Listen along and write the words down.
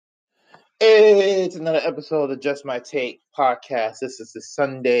It's another episode of the Just My Take podcast. This is the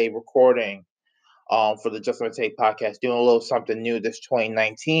Sunday recording for the Just My Take podcast. Doing a little something new this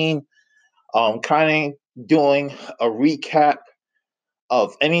 2019. Kind of doing a recap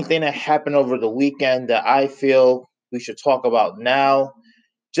of anything that happened over the weekend that I feel we should talk about now.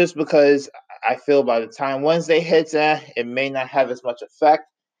 Just because I feel by the time Wednesday hits, it may not have as much effect.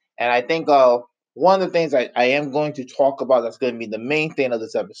 And I think one of the things I am going to talk about that's going to be the main thing of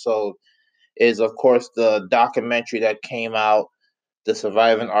this episode is, of course, the documentary that came out, the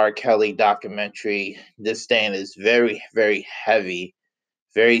Surviving R. Kelly documentary. This thing is very, very heavy,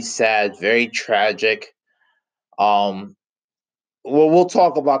 very sad, very tragic. Um, we'll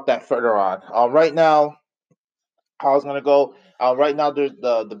talk about that further on. Right now, how it's gonna go. Right now, there's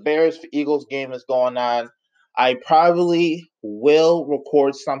the Bears Eagles game is going on. I probably will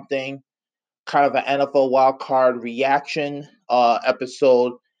record something, kind of an NFL wild card reaction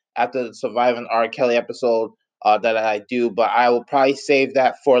episode after the Surviving R. Kelly episode that I do, but I will probably save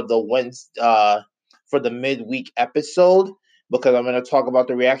that for the for the midweek episode because I'm going to talk about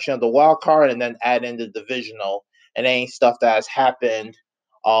the reaction of the wild card and then add in the divisional and any stuff that has happened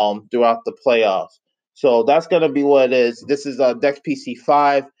throughout the playoffs. So that's going to be what it is. This is Dex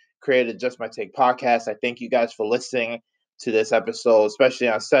PC5, created Just My Take podcast. I thank you guys for listening to this episode, especially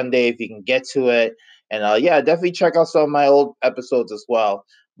on Sunday if you can get to it. And yeah, definitely check out some of my old episodes as well.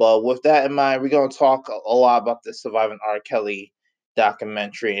 But with that in mind, we're going to talk a lot about the Surviving R. Kelly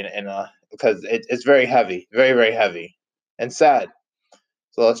documentary, and because it's very heavy, very, very heavy and sad.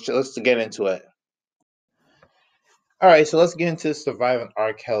 So let's get into it. All right, so let's get into the Surviving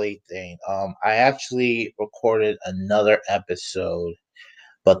R. Kelly thing. I actually recorded another episode,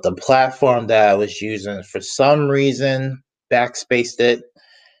 but the platform that I was using for some reason backspaced it,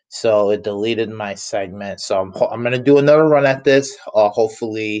 so it deleted my segment. So I'm gonna do another run at this.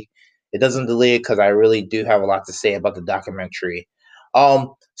 Hopefully, it doesn't delete it because I really do have a lot to say about the documentary.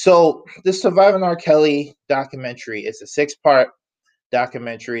 So the Surviving R. Kelly documentary is a 6-part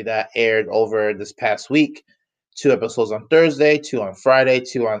documentary that aired over this past week. 2 episodes on Thursday, 2 on Friday,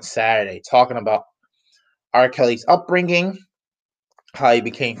 2 on Saturday, talking about R. Kelly's upbringing, how he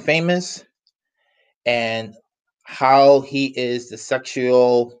became famous, and how he is the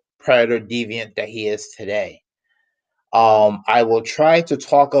sexual predator deviant that he is today. I will try to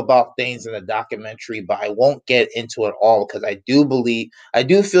talk about things in the documentary, but I won't get into it all because I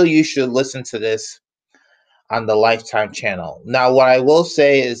do feel you should listen to this on the Lifetime channel. Now, what I will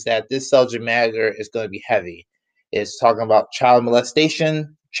say is that this subject matter is going to be heavy. It's talking about child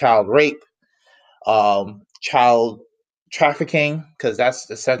molestation, child rape, child trafficking, because that's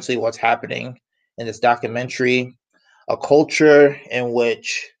essentially what's happening in this documentary. A culture in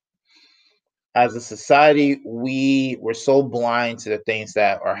which, as a society, we were so blind to the things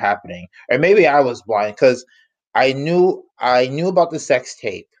that are happening, or maybe I was blind because I knew about the sex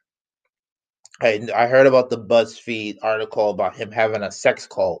tape. I heard about the BuzzFeed article about him having a sex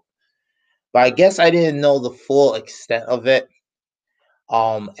cult, but I guess I didn't know the full extent of it.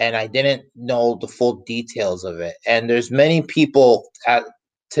 And I didn't know the full details of it. And there's many people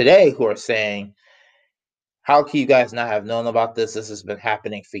today who are saying, how can you guys not have known about this? This has been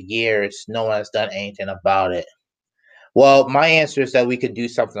happening for years. No one has done anything about it. Well, my answer is that we could do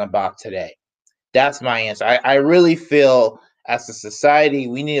something about it today. That's my answer. I really feel as a society,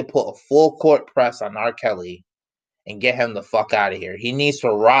 we need to put a full court press on R. Kelly and get him the fuck out of here. He needs to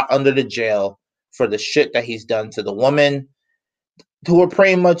rot under the jail for the shit that he's done to the women who are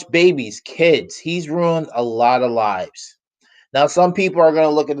pretty much babies, kids. He's ruined a lot of lives. Now, some people are going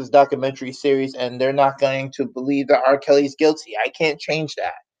to look at this documentary series and they're not going to believe that R. Kelly's guilty. I can't change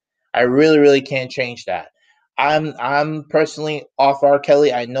that. I really, really can't change that. I'm personally off R.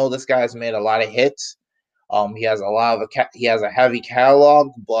 Kelly. I know this guy has made a lot of hits. He has he has a heavy catalog,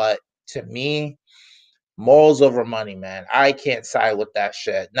 but to me, morals over money, man. I can't side with that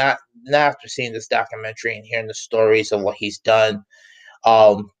shit. Not after seeing this documentary and hearing the stories of what he's done.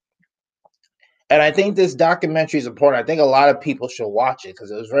 Um, and I think this documentary is important. I think a lot of people should watch it because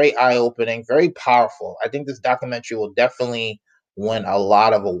it was very eye-opening, very powerful. I think this documentary will definitely win a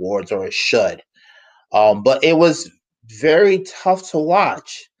lot of awards, or it should. But it was very tough to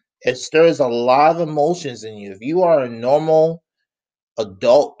watch. It stirs a lot of emotions in you. If you are a normal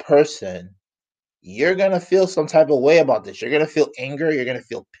adult person, you're gonna feel some type of way about this. You're gonna feel anger. You're gonna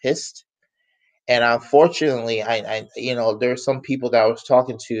feel pissed. And unfortunately, there are some people that I was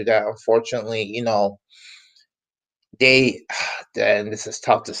talking to that unfortunately, they, and this is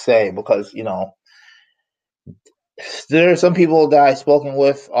tough to say because, there are some people that I've spoken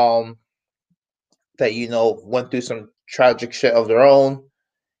with, that, went through some tragic shit of their own.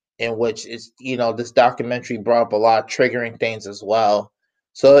 in which is this documentary brought up a lot of triggering things as well.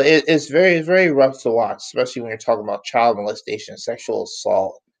 So it's very rough to watch, especially when you're talking about child molestation, sexual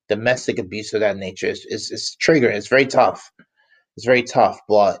assault, domestic abuse of that nature. It's triggering. It's very tough. It's very tough,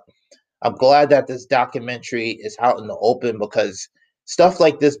 but I'm glad that this documentary is out in the open because stuff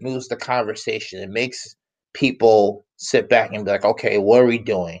like this moves the conversation. It makes people sit back and be like, okay, what are we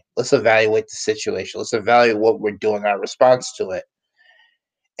doing? Let's evaluate the situation. Let's evaluate what we're doing, our response to it.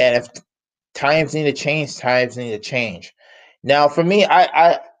 And if times need to change, times need to change. Now, for me,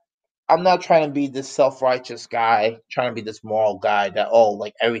 I'm not trying to be this self-righteous guy, trying to be this moral guy that,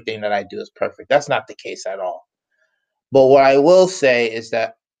 like everything that I do is perfect. That's not the case at all. But what I will say is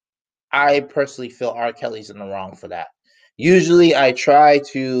that I personally feel R. Kelly's in the wrong for that. Usually I try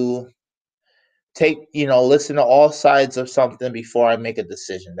to listen to all sides of something before I make a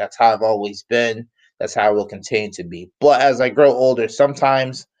decision. That's how I've always been. That's how I will continue to be. But as I grow older,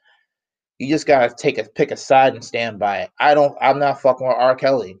 sometimes you just gotta pick a side and stand by it. I'm not fucking with R.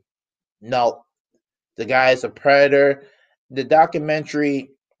 Kelly. No. The guy is a predator. The documentary,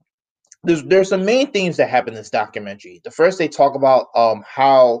 there's some main themes that happen in this documentary. The first, they talk about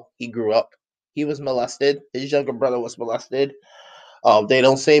how he grew up. He was molested. His younger brother was molested. They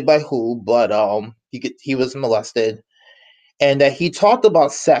don't say by who, but he was molested, and that he talked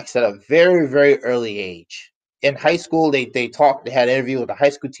about sex at a very early age. In high school, they had an interview with a high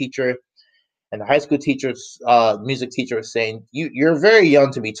school teacher, and the high school teacher's music teacher was saying, you're very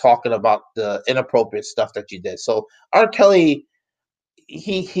young to be talking about the inappropriate stuff that you did. So R. Kelly,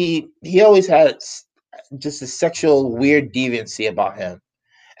 he always had just a sexual weird deviancy about him.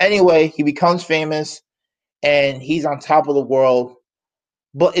 Anyway, he becomes famous and he's on top of the world.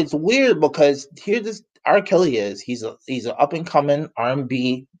 But it's weird because here this R. Kelly is. He's an up and coming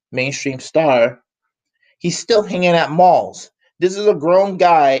R&B mainstream star. He's still hanging at malls. This is a grown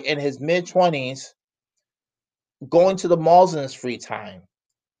guy in his mid-20s going to the malls in his free time,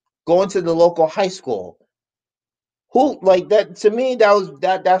 going to the local high school. Who like that? To me,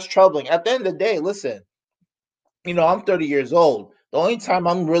 that's troubling. At the end of the day, listen, I'm 30 years old. The only time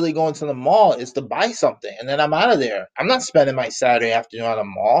I'm really going to the mall is to buy something, and then I'm out of there. I'm not spending my Saturday afternoon at a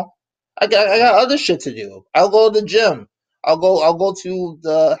mall. I got other shit to do. I'll go to the gym. I'll go to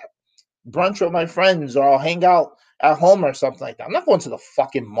the brunch with my friends, or I'll hang out at home or something like that. I'm not going to the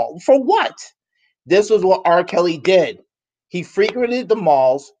fucking mall for what? This was what R. Kelly did. He frequented the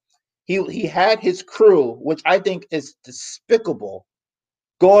malls. He had his crew, which I think is despicable,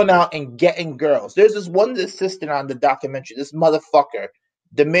 going out and getting girls. There's this one assistant on the documentary, this motherfucker,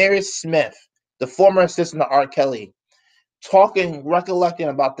 Damaris Smith, the former assistant to R. Kelly, recollecting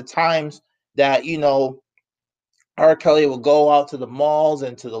about the times that, R. Kelly would go out to the malls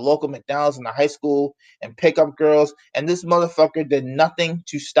and to the local McDonald's in the high school and pick up girls, and this motherfucker did nothing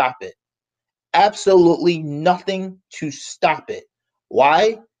to stop it. Absolutely nothing to stop it.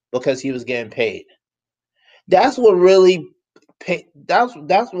 Why? Because he was getting paid. That's what really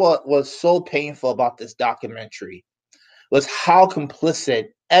that's what was so painful about this documentary, was how complicit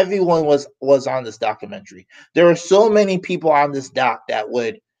everyone was on this documentary. There were so many people on this doc that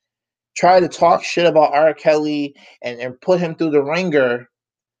would try to talk shit about R. Kelly and put him through the ringer,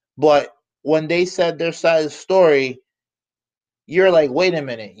 but when they said their side of the story, you're like, wait a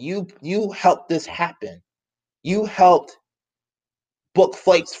minute, you helped this happen. You helped book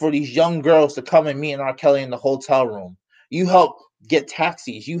flights for these young girls to come and meet R. Kelly in the hotel room. You helped get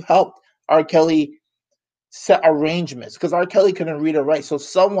taxis. You helped R. Kelly set arrangements because R. Kelly couldn't read or write, so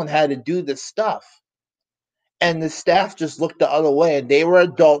someone had to do this stuff. And the staff just looked the other way, and they were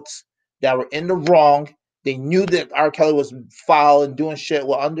adults that were in the wrong. They knew that R. Kelly was foul and doing shit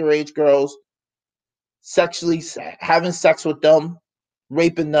with underage girls, sexually having sex with them,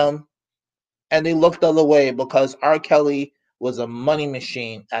 raping them, and they looked the other way because R. Kelly was a money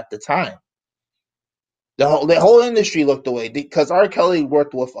machine at the time. The whole industry looked away because R. Kelly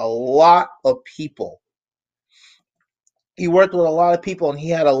worked with a lot of people. He worked with a lot of people and he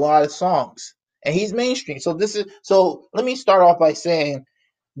had a lot of songs. And he's mainstream. So let me start off by saying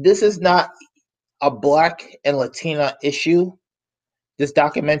this is not a Black and Latina issue. This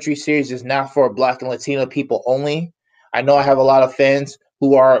documentary series is not for Black and Latino people only. I know I have a lot of fans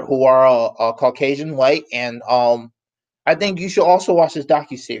who are Caucasian white, and I think you should also watch this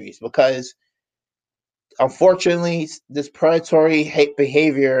docuseries because unfortunately this predatory hate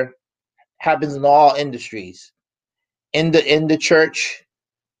behavior happens in all industries. In the church,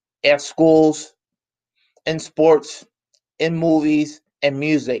 at schools, in sports, in movies, and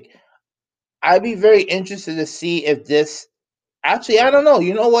music. I'd be very interested to see if this actually, I don't know.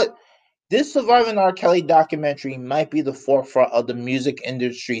 You know what? This Surviving R. Kelly documentary might be the forefront of the music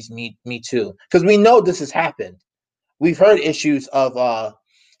industry's Me Too, because we know this has happened. We've heard issues of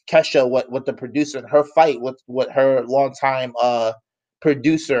Kesha with the producer, her fight with her longtime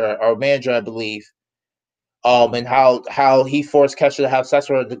producer or manager, I believe, and how he forced Kesha to have sex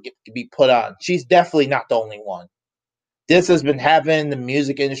with her to be put on. She's definitely not the only one. This has been happening in the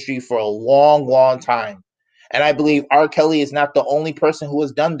music industry for a long, long time. And I believe R. Kelly is not the only person who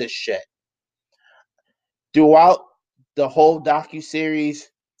has done this shit. Throughout the whole docu-series,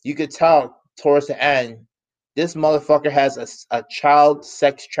 you could tell towards the end, this motherfucker has a child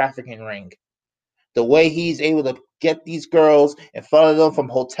sex trafficking ring. The way he's able to get these girls in front of them from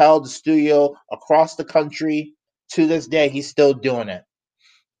hotel to studio across the country, to this day, he's still doing it.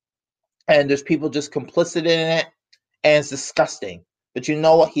 And there's people just complicit in it, and it's disgusting. But you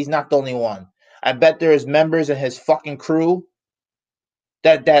know what? He's not the only one. I bet there is members in his fucking crew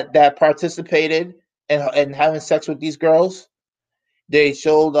that participated in having sex with these girls. They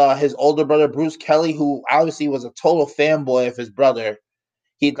showed his older brother Bruce Kelly, who obviously was a total fanboy of his brother.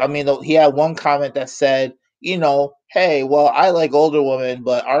 He had one comment that said, hey, well, I like older women,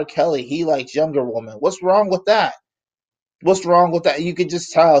 but R. Kelly, he likes younger women. What's wrong with that? What's wrong with that? You could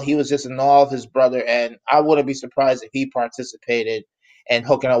just tell he was just in awe of his brother, and I wouldn't be surprised if he participated in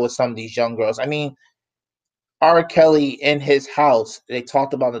hooking up with some of these young girls. I mean, R. Kelly in his house, they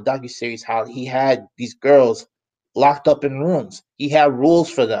talked about in the docuseries how he had these girls locked up in rooms. He had rules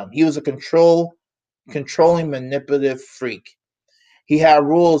for them. He was a controlling, manipulative freak. He had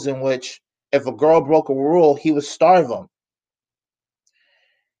rules in which if a girl broke a rule, he would starve them.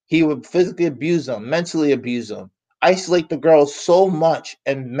 He would physically abuse them, mentally abuse them, isolate the girls so much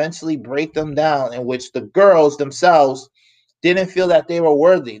and mentally break them down, in which the girls themselves didn't feel that they were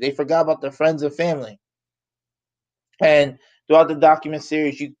worthy. They forgot about their friends and family. And throughout the document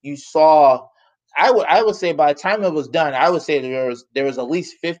series, you saw, I would say by the time it was done, I would say there was at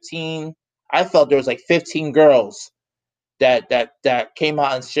least 15. I felt there was like 15 girls that came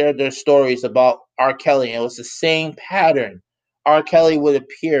out and shared their stories about R. Kelly. And it was the same pattern. R. Kelly would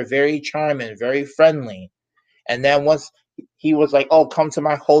appear very charming, very friendly. And then once he was like, oh, come to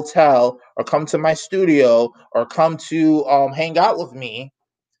my hotel or come to my studio or come to hang out with me,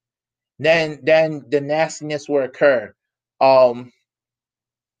 then the nastiness would occur. Um,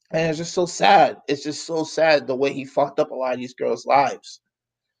 and it's just so sad. It's just so sad the way he fucked up a lot of these girls' lives.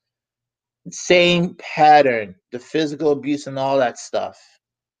 Same pattern, the physical abuse and all that stuff.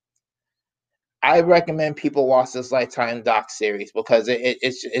 I recommend people watch this Lifetime doc series because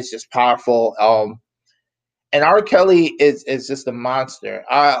it's just powerful. And R. Kelly is just a monster.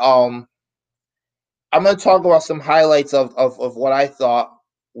 I'm gonna talk about some highlights of what I thought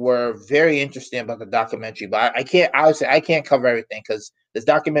were very interesting about the documentary, but I can't obviously I can't cover everything because this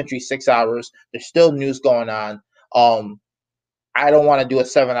documentary is 6 hours. There's still news going on. I don't want to do a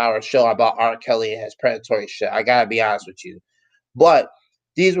 7 hour show about R. Kelly and his predatory shit. I gotta be honest with you. But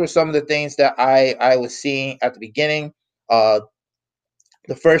these were some of the things that I was seeing at the beginning. The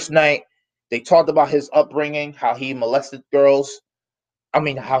first night, they talked about his upbringing, how he molested girls. I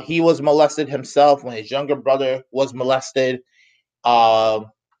mean, how he was molested himself when his younger brother was molested. Uh,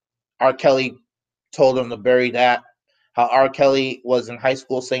 R. Kelly told him to bury that. How R. Kelly was in high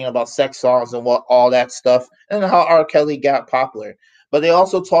school singing about sex songs and what all that stuff, and how R. Kelly got popular. But they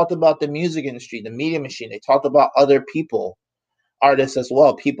also talked about the music industry, the media machine. They talked about other people, artists as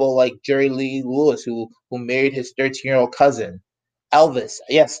well. People like Jerry Lee Lewis, who married his 13-year-old cousin. Elvis,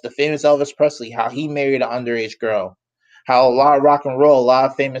 yes, the famous Elvis Presley, how he married an underage girl. How a lot of rock and roll, a lot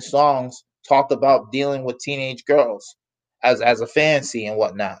of famous songs talked about dealing with teenage girls as a fantasy and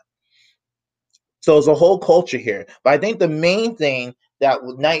whatnot. So there's a whole culture here. But I think the main thing that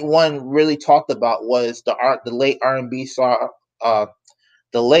night one really talked about was the late R&B star,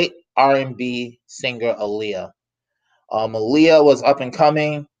 the late R&B singer Aaliyah. Aaliyah was up and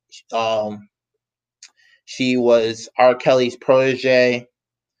coming. Um, she was R. Kelly's protege,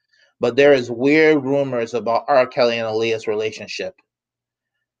 but there is weird rumors about R. Kelly and Aaliyah's relationship.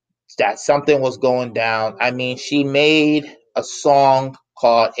 That something was going down. I mean, she made a song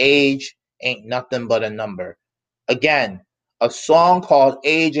called "Age Ain't Nothing But a Number." Again, a song called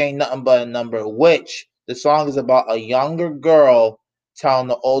 "Age Ain't Nothing But a Number," which the song is about a younger girl telling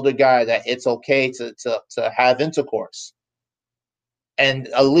the older guy that it's okay to have intercourse. And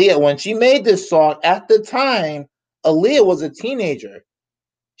Aaliyah, when she made this song at the time, Aaliyah was a teenager.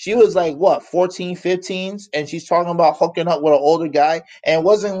 She was like, what, 14, 15? And she's talking about hooking up with an older guy. And it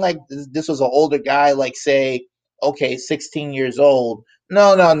wasn't like this was an older guy, like, say, okay, 16 years old.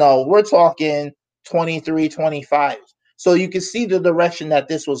 No, no, no. We're talking 23, 25. So you can see the direction that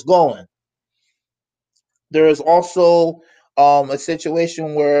this was going. There is also a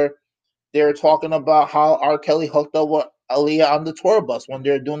situation where they're talking about how R. Kelly hooked up with Aaliyah on the tour bus when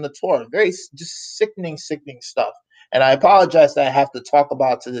they're doing the tour. Very just sickening, sickening stuff. And I apologize that I have to talk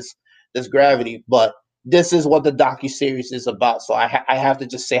about to this gravity, but this is what the docu series is about. So I have to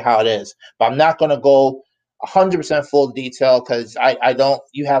just say how it is. But I'm not going to go 100% full detail because I don't.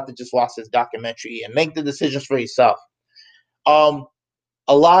 You have to just watch this documentary and make the decisions for yourself. Um,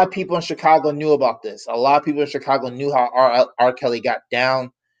 a lot of people in Chicago knew about this. A lot of people in Chicago knew how R. Kelly got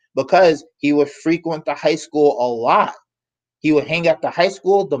down because he would frequent the high school a lot. He would hang at the high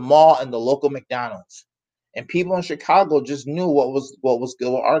school, the mall, and the local McDonald's. And people in Chicago just knew what was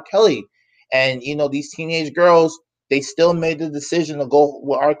good with R. Kelly. And these teenage girls, they still made the decision to go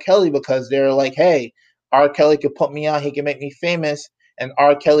with R. Kelly because they're like, hey, R. Kelly could put me on, he can make me famous. And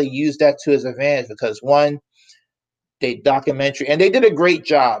R. Kelly used that to his advantage because one, they documentary, and they did a great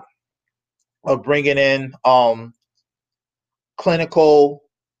job of bringing in clinical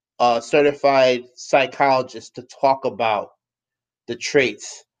certified psychologists to talk about the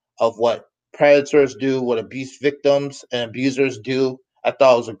traits of what predators do, what abuse victims and abusers do. I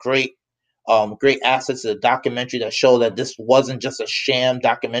thought it was a great asset to the documentary that showed that this wasn't just a sham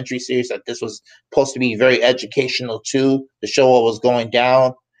documentary series, that this was supposed to be very educational too, to show what was going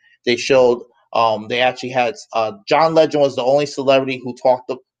down. They showed they actually had John Legend was the only celebrity who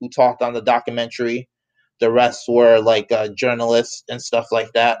talked on the documentary. The rest were like journalists and stuff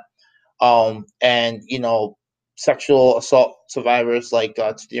like that. And sexual assault survivors like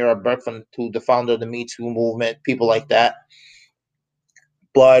Tara Burke, who the founder of the Me Too movement, people like that.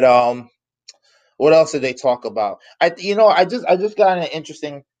 But what else did they talk about? I just got in an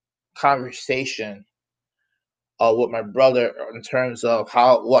interesting conversation with my brother in terms of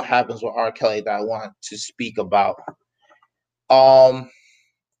what happens with R. Kelly that I want to speak about. Um,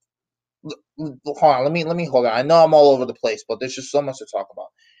 Hold on, let me hold on. I know I'm all over the place, but there's just so much to talk about.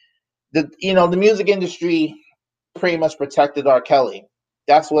 The music industry pretty much protected R. Kelly.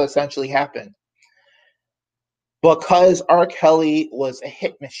 That's what essentially happened. Because R. Kelly was a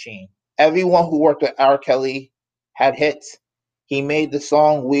hit machine. Everyone who worked with R. Kelly had hits. He made the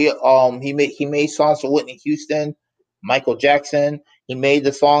song he made songs for Whitney Houston, Michael Jackson. He made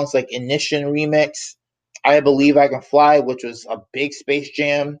the songs like Ignition Remix, I Believe I Can Fly, which was a big Space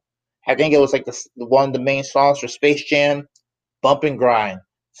Jam. I think it was like one of the main songs for Space Jam. Bump and Grind,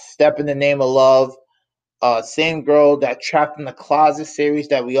 Step in the Name of Love, same girl that Trapped in the Closet series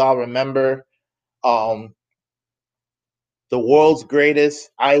that we all remember. Um, the World's Greatest,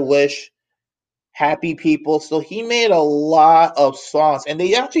 I Wish, Happy People. So he made a lot of songs, and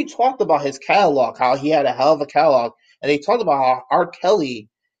they actually talked about his catalog, how he had a hell of a catalog, and they talked about how R. Kelly,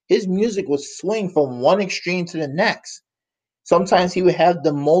 his music would swing from one extreme to the next. Sometimes he would have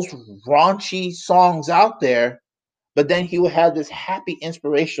the most raunchy songs out there, but then he would have this happy,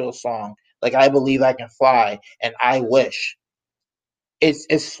 inspirational song like I Believe I Can Fly and I Wish.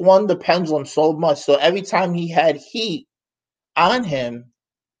 It swung the pendulum so much. So every time he had heat on him,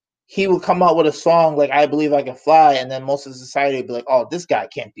 he would come out with a song like I Believe I Can Fly, and then most of society would be like, oh, this guy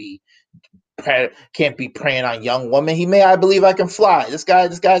can't be preying on young women. He may I Believe I Can Fly. This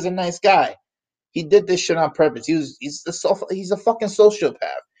guy's a nice guy. He did this shit on purpose. He's a fucking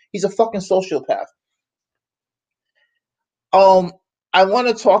sociopath. He's a fucking sociopath. Um, I want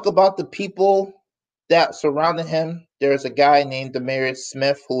to talk about the people that surrounded him. There's a guy named Demarius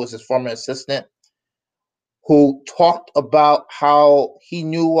Smith, who was his former assistant, who talked about how he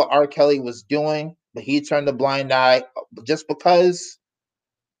knew what R. Kelly was doing, but he turned a blind eye just because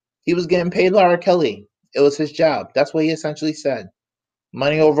he was getting paid by R. Kelly. It was his job. That's what he essentially said.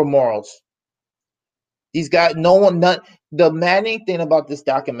 Money over morals. These guys, no one, none. The maddening thing about this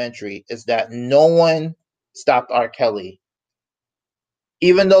documentary is that no one stopped R. Kelly,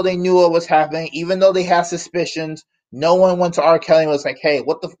 even though they knew what was happening, even though they had suspicions. No one went to R. Kelly and was like, "Hey,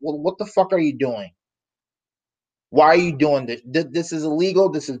 what the fuck are you doing? Why are you doing this? This is illegal.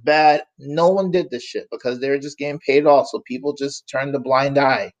 This is bad." No one did this shit because they were just getting paid off. So people just turned a blind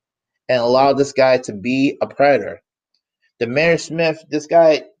eye and allowed this guy to be a predator. The Mayor Smith, this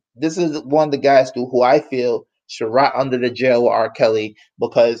is one of the guys who I feel should rot under the jail with R. Kelly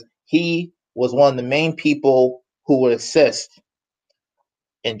because he was one of the main people who would assist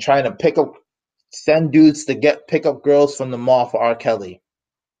in trying to send dudes to pick up girls from the mall for R. Kelly.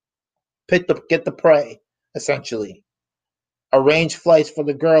 Get the prey, essentially. Arrange flights for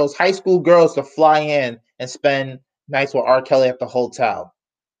the girls, high school girls, to fly in and spend nights with R. Kelly at the hotel.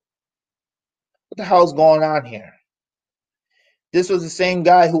 What the hell's going on here? This was the same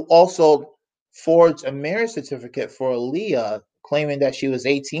guy who also forged a marriage certificate for Aaliyah, claiming that she was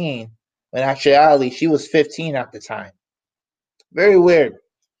 18, When actually she was 15 at the time. Very weird.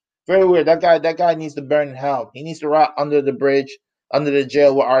 Very weird. That guy needs to burn in hell. He needs to rot under the bridge, under the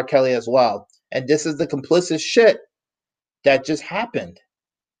jail with R. Kelly as well. And this is the complicit shit that just happened.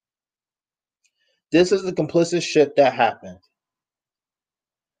 This is the complicit shit that happened.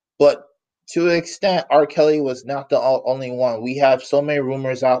 But to an extent, R. Kelly was not the only one. We have so many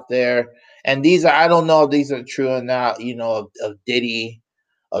rumors out there, and I don't know if these are true or not. Of Diddy,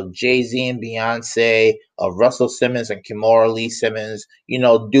 of Jay-Z and Beyonce, of Russell Simmons and Kimora Lee Simmons.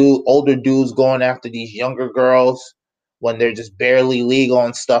 Older dudes going after these younger girls when they're just barely legal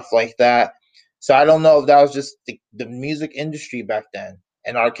and stuff like that. So I don't know if that was just the music industry back then,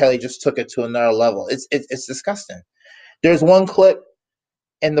 and R. Kelly just took it to another level. It's disgusting. There's one clip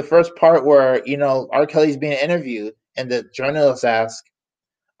in the first part where R. Kelly's being interviewed, and the journalist asks,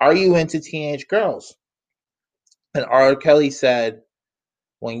 "Are you into teenage girls?" And R. Kelly said,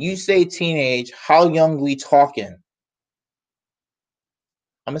 "When you say teenage, how young we talking?"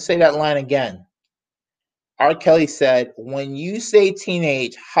 I'm gonna say that line again. R. Kelly said, "When you say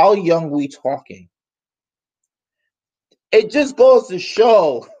teenage, how young we talking?" It just goes to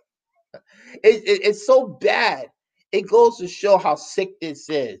show it's so bad. It goes to show how sick this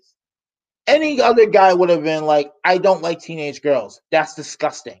is. Any other guy would have been like, "I don't like teenage girls. That's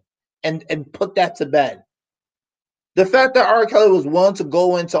disgusting," and put that to bed. The fact that R. Kelly was willing to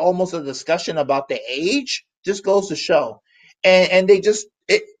go into almost a discussion about the age just goes to show, and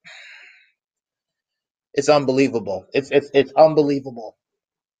it's unbelievable. It's unbelievable.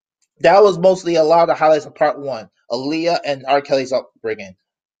 That was mostly a lot of the highlights of part one, Aaliyah and R. Kelly's upbringing.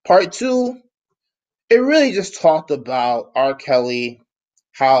 Part two, it really just talked about R. Kelly,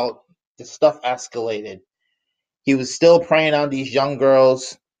 how the stuff escalated. He was still preying on these young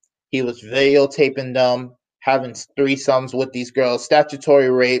girls. He was videotaping them, having threesomes with these girls, statutory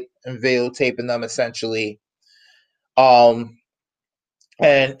rape, and videotaping them essentially. And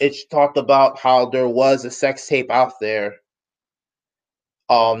it talked about how there was a sex tape out there.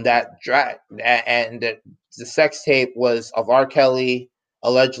 And the sex tape was of R. Kelly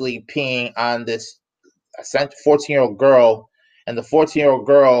allegedly peeing on this 14-year-old girl, and the 14-year-old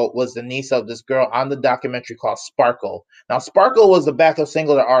girl was the niece of this girl on the documentary called Sparkle. Now, Sparkle was the backup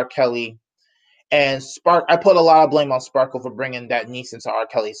single to R. Kelly, and I put a lot of blame on Sparkle for bringing that niece into R.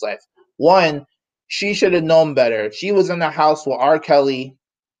 Kelly's life. One, she should have known better. She was in the house with R. Kelly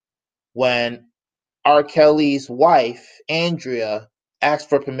when R. Kelly's wife, Andrea, asked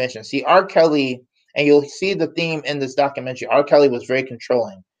for permission. See, R. Kelly, and you'll see the theme in this documentary, R. Kelly was very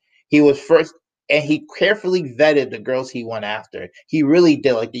controlling. He was first, and he carefully vetted the girls he went after. He really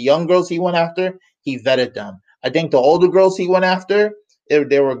did. Like the young girls he went after, he vetted them. I think the older girls he went after,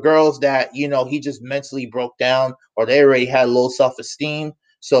 there were girls that, he just mentally broke down, or they already had low self-esteem.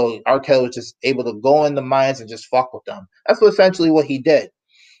 So R. Kelly was just able to go in the minds and just fuck with them. That's essentially what he did.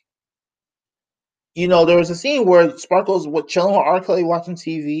 There was a scene where Sparkle's chilling with R. Kelly watching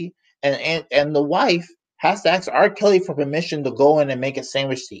TV, and the wife has to ask R. Kelly for permission to go in and make a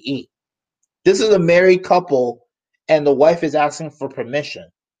sandwich to eat. This is a married couple, and the wife is asking for permission.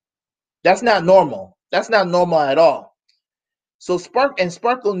 That's not normal. That's not normal at all. So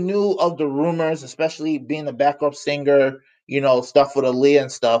Sparkle knew of the rumors, especially being the backup singer, stuff with Aaliyah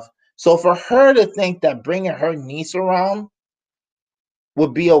and stuff. So for her to think that bringing her niece around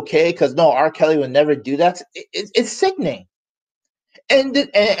would be okay, because no, R. Kelly would never do that. It's sickening. And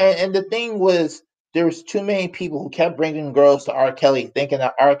the thing was, there was too many people who kept bringing girls to R. Kelly, thinking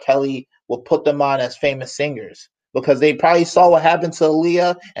that R. Kelly would put them on as famous singers, because they probably saw what happened to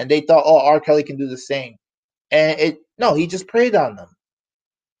Aaliyah and they thought, oh, R. Kelly can do the same. And no, he just preyed on them.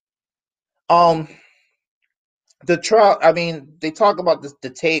 The trial. I mean, they talk about the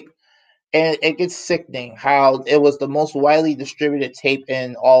tape, and it gets sickening how it was the most widely distributed tape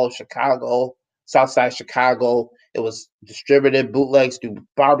in all of Chicago, Southside Chicago. It was distributed bootlegs through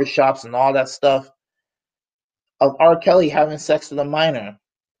barbershops and all that stuff of R. Kelly having sex with a minor,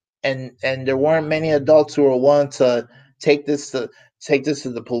 and there weren't many adults who were willing to take this to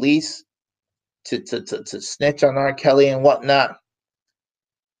the police to snitch on R. Kelly and whatnot.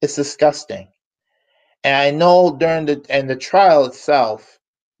 It's disgusting. And I know during the trial itself,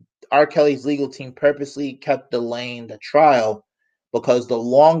 R. Kelly's legal team purposely kept delaying the trial, because the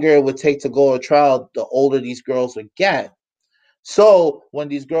longer it would take to go to trial, the older these girls would get. So when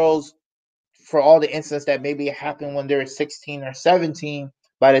these girls, for all the incidents that maybe happened when they were 16 or 17,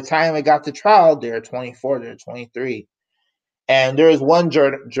 by the time it got to trial, they're 24, they're 23. And there was one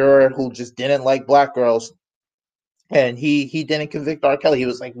juror who just didn't like black girls. And he didn't convict R. Kelly. He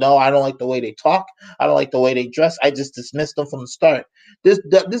was like, no, I don't like the way they talk. I don't like the way they dress. I just dismissed them from the start.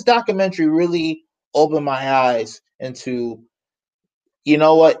 This documentary really opened my eyes into, you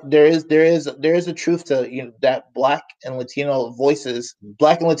know what, there is a truth to, that black and Latino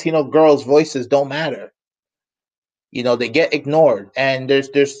girls' voices don't matter. They get ignored, and there's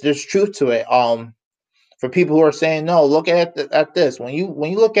truth to it. For people who are saying no, look at this. When you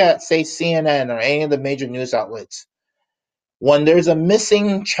look at, say, CNN or any of the major news outlets, when there's a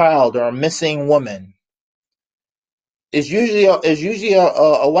missing child or a missing woman, it's usually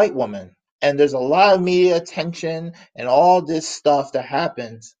a white woman, and there's a lot of media attention and all this stuff that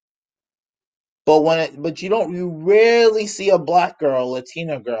happens. But you rarely see a black girl,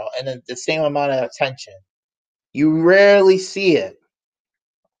 Latina girl, and the same amount of attention. You rarely see it.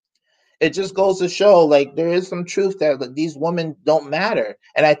 It just goes to show, like, there is some truth that, like, these women don't matter.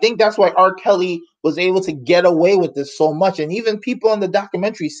 And I think that's why R. Kelly was able to get away with this so much. And even people in the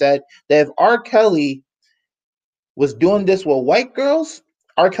documentary said that if R. Kelly was doing this with white girls,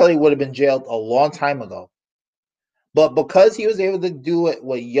 R. Kelly would have been jailed a long time ago. But because he was able to do it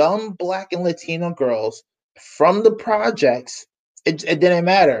with young black and Latino girls from the projects, it didn't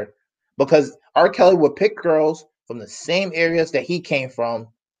matter, because R. Kelly would pick girls from the same areas that he came from.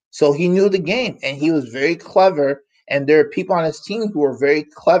 So he knew the game, and he was very clever. And there are people on his team who are very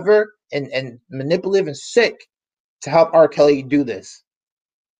clever and manipulative and sick to help R. Kelly do this,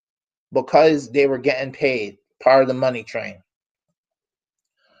 because they were getting paid, part of the money train.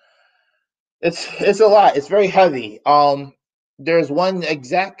 It's a lot. It's very heavy. There's one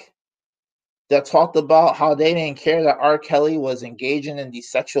exec that talked about how they didn't care that R. Kelly was engaging in these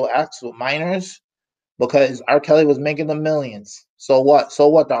sexual acts with minors, because R. Kelly was making the millions. So what? So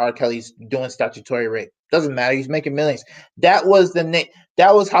what? The R. Kelly's doing statutory rape. Doesn't matter. He's making millions. That was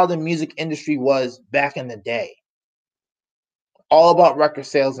how the music industry was back in the day. All about record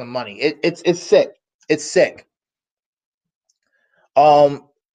sales and money. It's sick. It's sick. Um,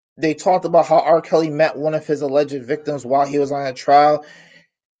 they talked about how R. Kelly met one of his alleged victims while he was on a trial.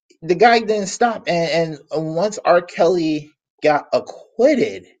 The guy didn't stop, and once R. Kelly got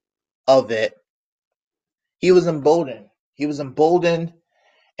acquitted of it, he was emboldened. He was emboldened,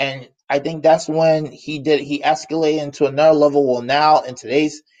 and I think that's when he escalated into another level. Well, now in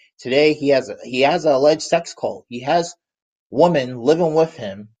today he has an alleged sex cult. He has women living with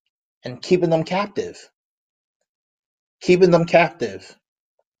him and keeping them captive.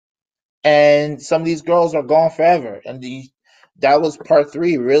 And some of these girls are gone forever. And that was part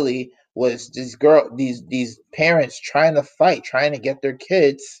three. Really, was these parents trying to fight, trying to get their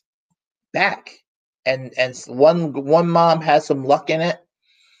kids back. And one mom had some luck in it.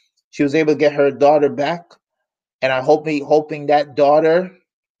 She was able to get her daughter back, and I hoping that daughter,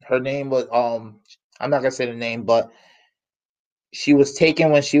 her name was, I'm not gonna say the name, but she was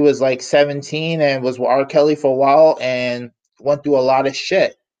taken when she was like 17 and was with R. Kelly for a while and went through a lot of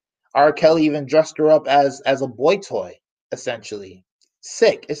shit. R. Kelly even dressed her up as a boy toy, essentially.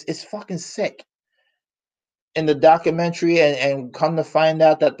 Sick. It's fucking sick. In the documentary, and come to find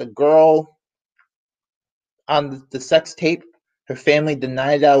out that the girl on the sex tape, her family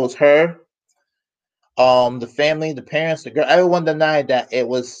denied that it was her. The family, the parents, the girl, everyone denied that it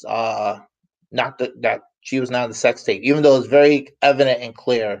was not that she was not on the sex tape, even though it was very evident and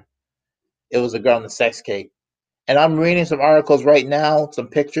clear it was a girl on the sex tape. And I'm reading some articles right now, some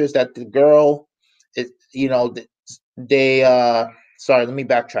pictures that the girl, it, you know, they sorry, let me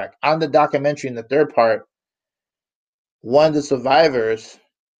backtrack. On the documentary, in the third part, one of the survivors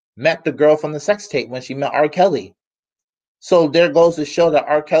met the girl from the sex tape when she met R. Kelly. So there goes to show that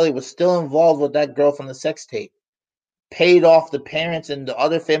R. Kelly was still involved with that girl from the sex tape. Paid off the parents and the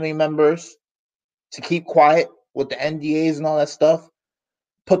other family members to keep quiet with the NDAs and all that stuff.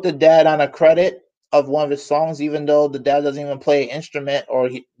 Put the dad on a credit of one of his songs, even though the dad doesn't even play an instrument, or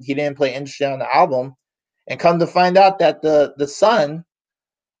he didn't play an instrument on the album. And come to find out that the son,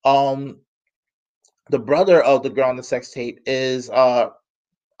 the brother of the girl on the sex tape, is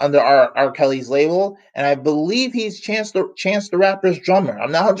under R. Kelly's label, and I believe he's Chance the Rapper's drummer.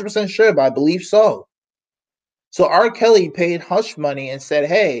 I'm not 100% sure, but I believe so. So R. Kelly paid hush money and said,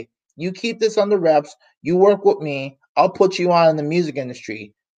 "Hey, you keep this under wraps. You work with me. I'll put you on in the music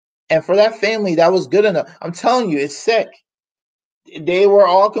industry." And for that family, that was good enough. I'm telling you, it's sick. They were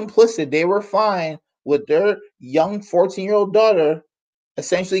all complicit. They were fine with their young 14-year-old daughter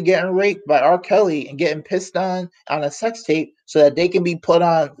essentially getting raped by R. Kelly and getting pissed on a sex tape so that they can be put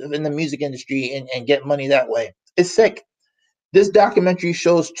on in the music industry and get money that way. It's sick. This documentary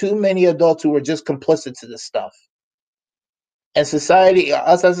shows too many adults who were just complicit to this stuff. And society,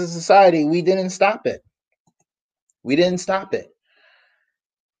 us as a society, we didn't stop it. We didn't stop it.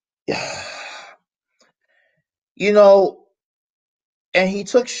 You know, and he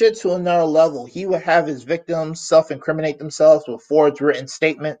took shit to another level. He would have his victims self-incriminate themselves with forged written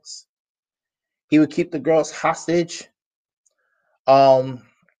statements. He would keep the girls hostage. Um,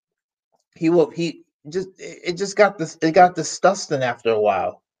 he just it just got this it got disgusting after a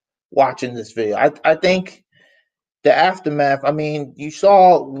while watching this video. I think the aftermath. I mean, you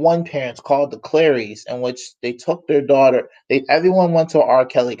saw one parents called the Clarys, in which they took their daughter. Everyone went to an R.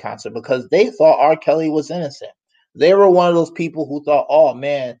 Kelly concert because they thought R. Kelly was innocent. They were one of those people who thought, "Oh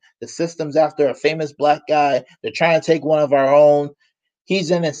man, the system's after a famous black guy. They're trying to take one of our own.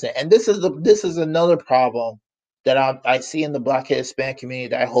 He's innocent." And this is another problem that I see in the Black Hispanic community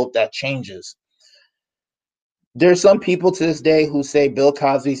that I hope that changes. There's some people to this day who say Bill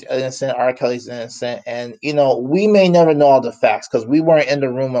Cosby's innocent, R. Kelly's innocent, and we may never know all the facts because we weren't in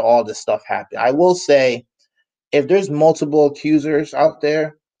the room when all this stuff happened. I will say, if there's multiple accusers out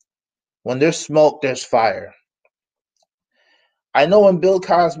there, when there's smoke, there's fire. I know when Bill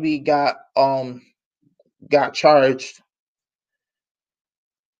Cosby got charged,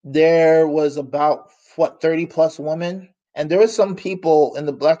 there was about 30 plus women, and there was some people in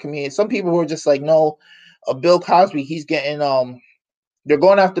the black community. Some people were just like, no, Bill Cosby, he's getting they're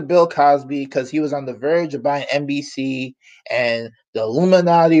going after Bill Cosby because he was on the verge of buying NBC, and the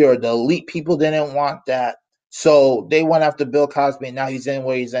Illuminati or the elite people didn't want that. So they went after Bill Cosby, and now he's in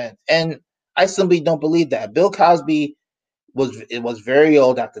where he's in. And I simply don't believe that. Bill Cosby was very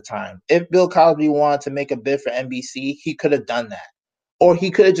old at the time. If Bill Cosby wanted to make a bid for NBC, he could have done that. Or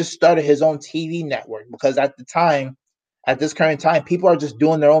he could have just started his own TV network, because at this current time, people are just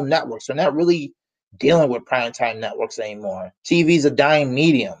doing their own networks. They're not really dealing with primetime networks anymore. TV is a dying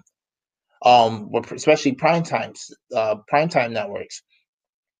medium, especially primetime networks.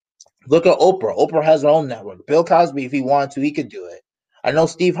 Look at Oprah. Oprah has her own network. Bill Cosby, if he wanted to, he could do it. I know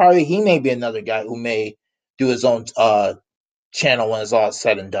Steve Harvey, he may be another guy who may do his own channel when it's all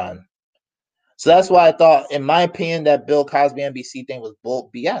said and done. So that's why I thought, in my opinion, that Bill Cosby NBC thing was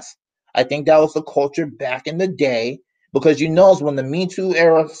bull BS. I think that was the culture back in the day, because when the Me Too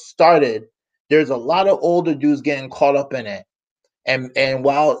era started, there's a lot of older dudes getting caught up in it. And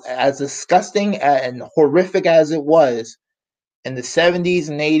while as disgusting and horrific as it was in the 70s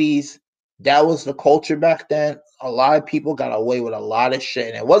and 80s, that was the culture back then. A lot of people got away with a lot of shit.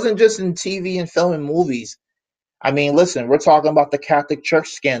 And it wasn't just in TV and film and movies. I mean, listen, we're talking about the Catholic Church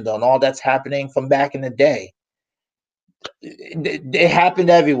scandal and all that's happening from back in the day. It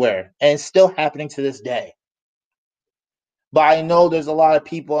happened everywhere, and it's still happening to this day. But I know there's a lot of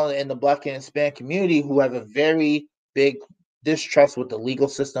people in the Black and Hispanic community who have a very big distrust with the legal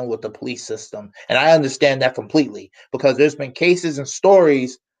system, with the police system. And I understand that completely, because there's been cases and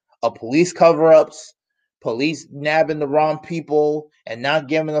stories of police cover-ups, police nabbing the wrong people and not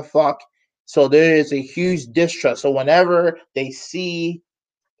giving a fuck. So there is a huge distrust. So whenever they see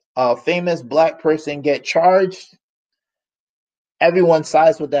a famous black person get charged, everyone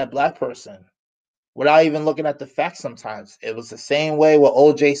sides with that black person without even looking at the facts sometimes. It was the same way with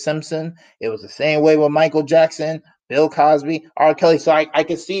O.J. Simpson. It was the same way with Michael Jackson, Bill Cosby, R. Kelly. So I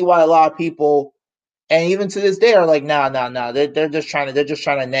can see why a lot of people, and even to this day, are like, nah. They're just trying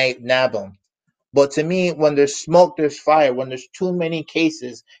to nab them. But to me, when there's smoke, there's fire. When there's too many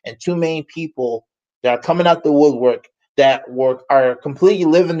cases and too many people that are coming out the woodwork that are completely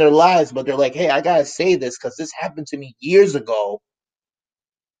living their lives, but they're like, hey, I gotta say this because this happened to me years ago.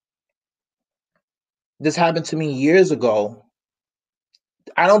 I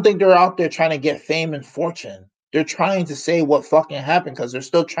don't think they're out there trying to get fame and fortune. They're trying to say what fucking happened because they're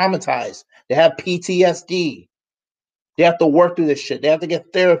still traumatized. They have PTSD. They have to work through this shit. They have to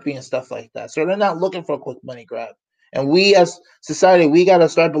get therapy and stuff like that. So they're not looking for a quick money grab. And we as society, we got to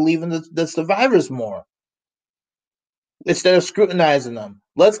start believing the survivors more instead of scrutinizing them.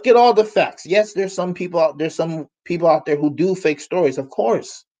 Let's get all the facts. Yes, there's some people out there who do fake stories. Of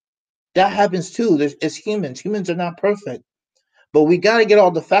course, that happens too. It's humans. Humans are not perfect. But we got to get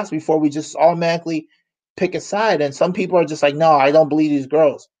all the facts before we just automatically pick a side. And some people are just like, no, I don't believe these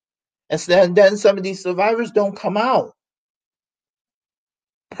girls. And then some of these survivors don't come out.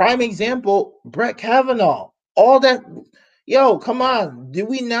 Prime example, Brett Kavanaugh. All that, yo, come on. Did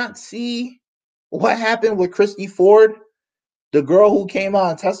we not see what happened with Christy Ford, the girl who came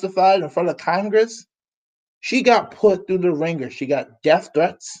out and testified in front of Congress? She got put through the ringer. She got death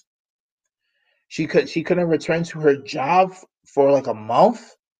threats. She couldn't return to her job for like a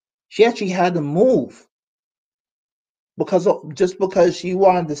month. She actually had to move because she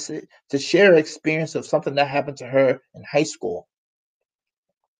wanted to share experience of something that happened to her in high school.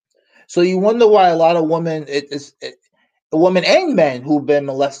 So you wonder why a lot of women, women and men who've been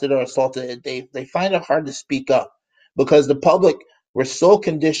molested or assaulted, they find it hard to speak up because the public, we're so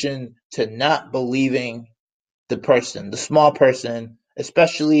conditioned to not believing the person, the small person,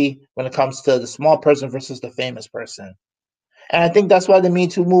 especially when it comes to the small person versus the famous person. And I think that's why the Me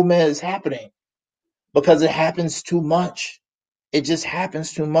Too movement is happening, because it happens too much. It just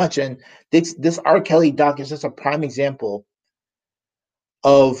happens too much. And this R. Kelly doc is just a prime example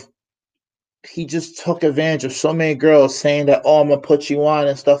of, he just took advantage of so many girls saying that, oh, I'm gonna put you on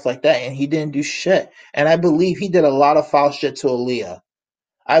and stuff like that, and he didn't do shit. And I believe he did a lot of foul shit to Aaliyah.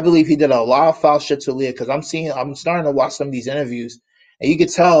 I believe he did a lot of foul shit to Aaliyah, because I'm starting to watch some of these interviews, and you can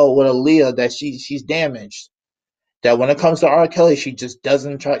tell with Aaliyah that she's damaged. That when it comes to R. Kelly, she just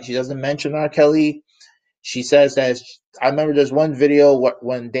doesn't try. She doesn't mention R. Kelly. She says that I remember there's one video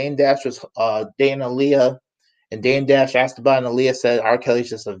when Dame Dash was dating Aaliyah, and Dame Dash asked about it, and Aaliyah said R.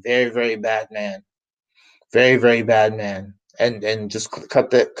 Kelly's just a very, very bad man. Very, very bad man. And just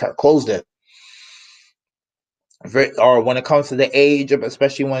closed it. Or when it comes to the age of,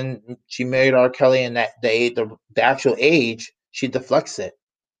 especially when she married R. Kelly, and that the actual age, she deflects it.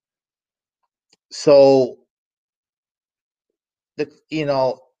 So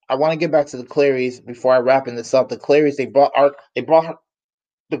I want to get back to the Clarys before I wrapping this up. The Clarys, they brought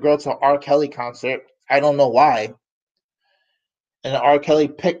the girl to an R. Kelly concert. I don't know why. And R. Kelly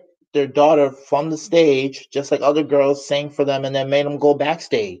picked their daughter from the stage, just like other girls sang for them, and then made them go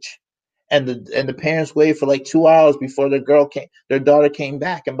backstage. And the parents waited for like 2 hours before their daughter came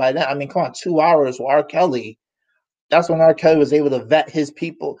back. And by then, I mean, come on, 2 hours with R. Kelly. That's when R. Kelly was able to vet his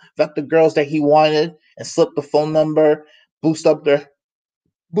people, vet the girls that he wanted, and slip the phone number, boost up their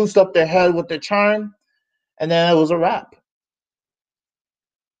head with their charm, and then it was a wrap.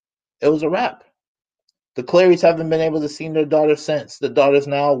 It was a wrap. The Clarys haven't been able to see their daughter since. The daughter's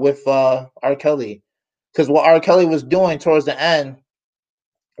now with R. Kelly. Because what R. Kelly was doing towards the end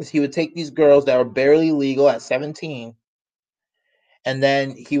is he would take these girls that were barely legal at 17, and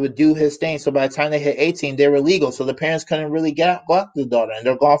then he would do his thing. So by the time they hit 18, they were legal. So the parents couldn't really go after the daughter, and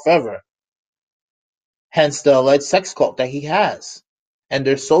they're gone forever. Hence the alleged sex cult that he has. And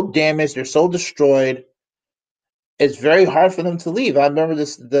they're so damaged, they're so destroyed. It's very hard for them to leave. I remember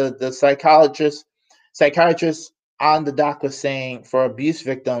the psychiatrist on the doc was saying, for abuse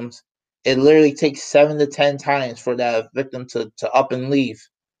victims, it literally takes 7 to 10 times for that victim to up and leave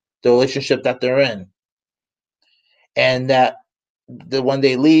the relationship that they're in. And that when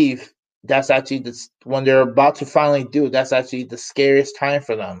they leave, that's actually when they're about to finally do it, that's actually the scariest time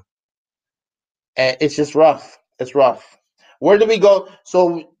for them. And it's just rough. It's rough. Where do we go?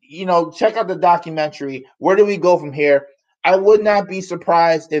 So, check out the documentary. Where do we go from here? I would not be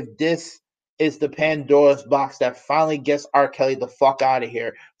surprised if this is the Pandora's box that finally gets R. Kelly the fuck out of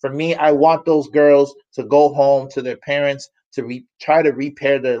here. For me, I want those girls to go home to their parents, to try to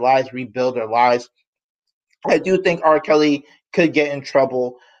repair their lives, rebuild their lives. I do think R. Kelly could get in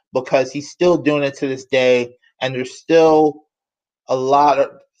trouble because he's still doing it to this day, and there's still a lot of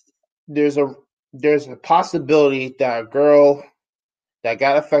there's a possibility that a girl that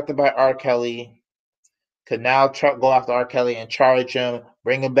got affected by R. Kelly could now go after R. Kelly and charge him,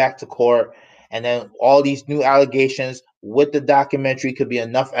 bring him back to court, and then all these new allegations with the documentary could be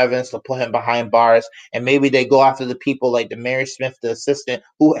enough evidence to put him behind bars, and maybe they go after the people like the Mary Smith, the assistant,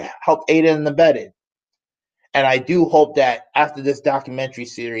 who helped aid and abetted. And I do hope that after this documentary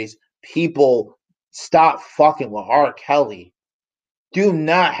series, people stop fucking with R. Kelly. Do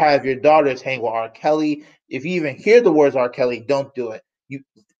not have your daughters hang with R. Kelly. If you even hear the words R. Kelly, don't do it.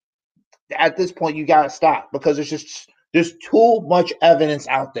 At this point, you gotta stop, because there's too much evidence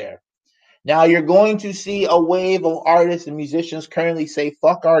out there. Now you're going to see a wave of artists and musicians currently say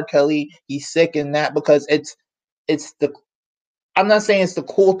fuck R. Kelly, he's sick, and that, because I'm not saying it's the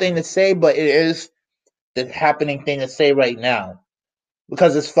cool thing to say, but it is the happening thing to say right now,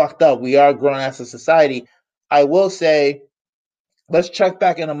 because it's fucked up. We are growing as a society. I will say, let's check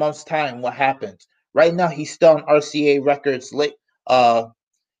back in a month's time what happens. Right now, he's still on RCA Records.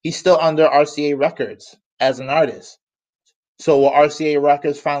 He's still under RCA Records as an artist. So will RCA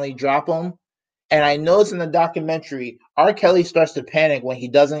Records finally drop him? And I noticed in the documentary, R. Kelly starts to panic when he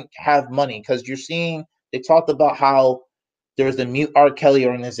doesn't have money, because they talked about how there was the Mute R. Kelly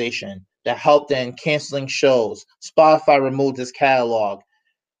organization that helped in canceling shows. Spotify removed his catalog.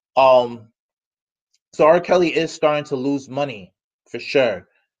 So R. Kelly is starting to lose money for sure.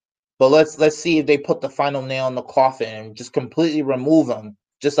 But let's see if they put the final nail in the coffin and just completely remove him,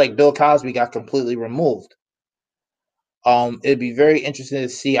 just like Bill Cosby got completely removed. It'd be very interesting to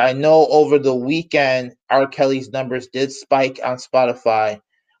see. I know over the weekend, R. Kelly's numbers did spike on Spotify,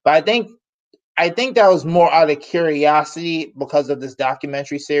 But I think that was more out of curiosity because of this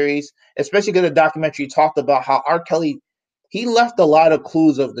documentary series, especially because the documentary talked about how R. Kelly, he left a lot of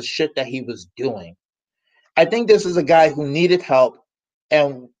clues of the shit that he was doing. I think this is a guy who needed help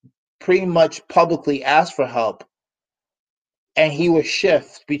and pretty much publicly asked for help. And he would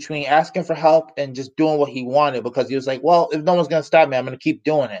shift between asking for help and just doing what he wanted because he was like, well, if no one's going to stop me, I'm going to keep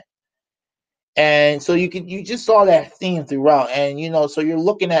doing it. And so you just saw that theme throughout. And, so I'm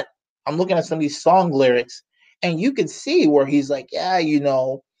looking at some of these song lyrics and you can see where he's like, yeah,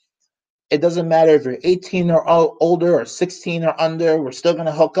 it doesn't matter if you're 18 or older or 16 or under, we're still going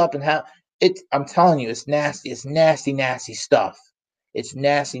to hook up and have it. I'm telling you, it's nasty. It's nasty, nasty stuff. It's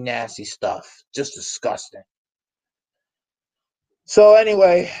nasty, nasty stuff. Just disgusting. So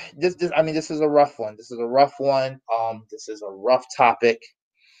anyway, this is a rough one. This is a rough one. This is a rough topic.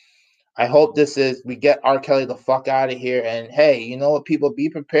 I hope we get R. Kelly the fuck out of here. And hey, you know what, people, be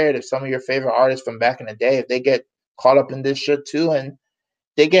prepared if some of your favorite artists from back in the day, if they get caught up in this shit too, and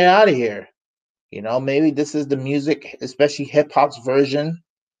they get out of here. Maybe this is the music, especially hip hop's version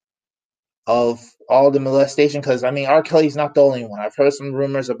of all the molestation. Because R. Kelly's not the only one. I've heard some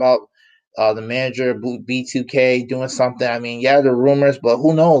rumors about the manager B2K doing something. Yeah, the rumors, but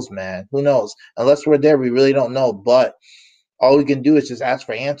who knows, man? Who knows? Unless we're there, we really don't know. But all we can do is just ask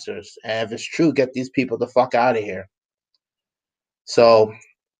for answers, and if it's true, get these people the fuck out of here. So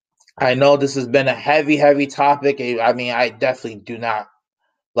I know this has been a heavy, heavy topic. I definitely do not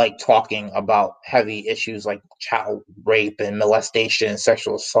like talking about heavy issues like child rape and molestation and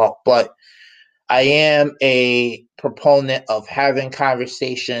sexual assault, but I am a proponent of having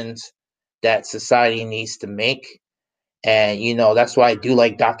conversations that society needs to make. And, that's why I do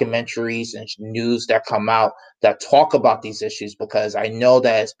like documentaries and news that come out that talk about these issues, because I know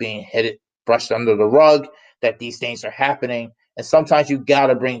that it's being brushed under the rug, that these things are happening. And sometimes you got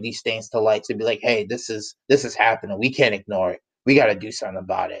to bring these things to light to be like, hey, this is happening. We can't ignore it. We got to do something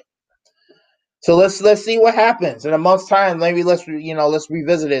about it. So let's see what happens in a month's time. Maybe let's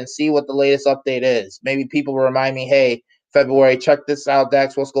revisit it and see what the latest update is. Maybe people will remind me, hey, February, check this out,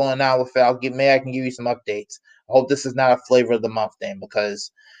 Dex. What's going on with it? Maybe I can give you some updates. I hope this is not a flavor of the month thing,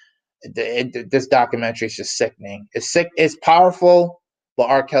 because this documentary is just sickening. It's sick. It's powerful, but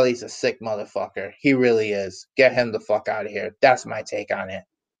R. Kelly's a sick motherfucker. He really is. Get him the fuck out of here. That's my take on it.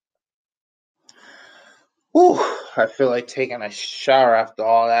 Whew, I feel like taking a shower after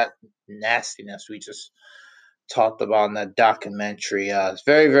all that nastiness we just talked about in that documentary. It's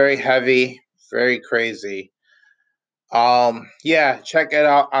very, very heavy, very crazy. Yeah, check it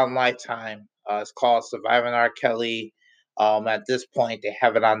out on Lifetime. It's called Surviving R. Kelly. At this point, they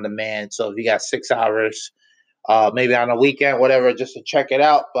have it on demand. So if you got 6 hours, maybe on a weekend, whatever, just to check it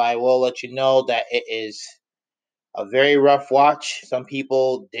out. But I will let you know that it is a very rough watch. Some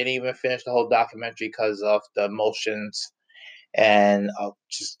people didn't even finish the whole documentary because of the emotions, and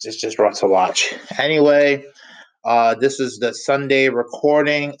just rough to watch. Anyway, this is the Sunday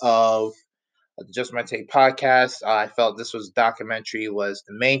recording of the Just My Take podcast. I felt this documentary was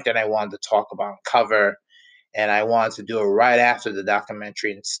the main thing I wanted to talk about and cover, and I wanted to do it right after the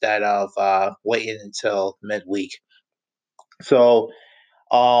documentary instead of waiting until midweek. So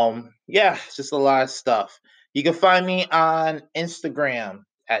yeah, it's just a lot of stuff. You can find me on Instagram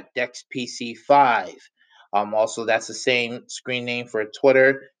at DexPC5. Also, that's the same screen name for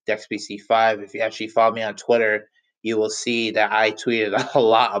Twitter, DexPC5. If you actually follow me on Twitter, you will see that I tweeted a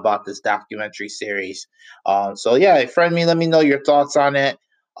lot about this documentary series. So yeah, friend me, let me know your thoughts on it.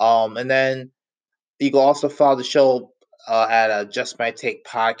 And then you can also follow the show at Just My Take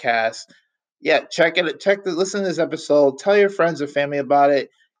podcast. Yeah, listen to this episode. Tell your friends and family about it.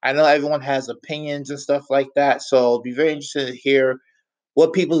 I know everyone has opinions and stuff like that, so be very interested to hear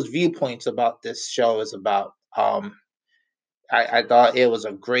what people's viewpoints about this show is about. I thought it was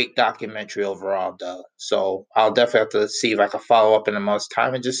a great documentary overall, though. So I'll definitely have to see if I can follow up in a month's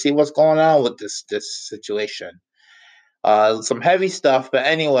time and just see what's going on with this situation. Some heavy stuff, but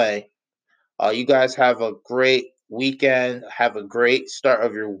anyway, you guys have a great weekend. Have a great start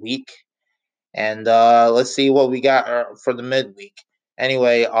of your week, and let's see what we got for the midweek.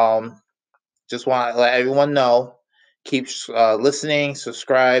 Anyway, just want to let everyone know. Keep listening,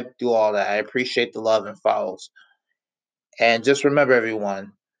 subscribe, do all that. I appreciate the love and follows. And just remember,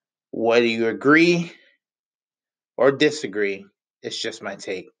 everyone, whether you agree or disagree, it's just my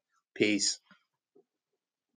take. Peace.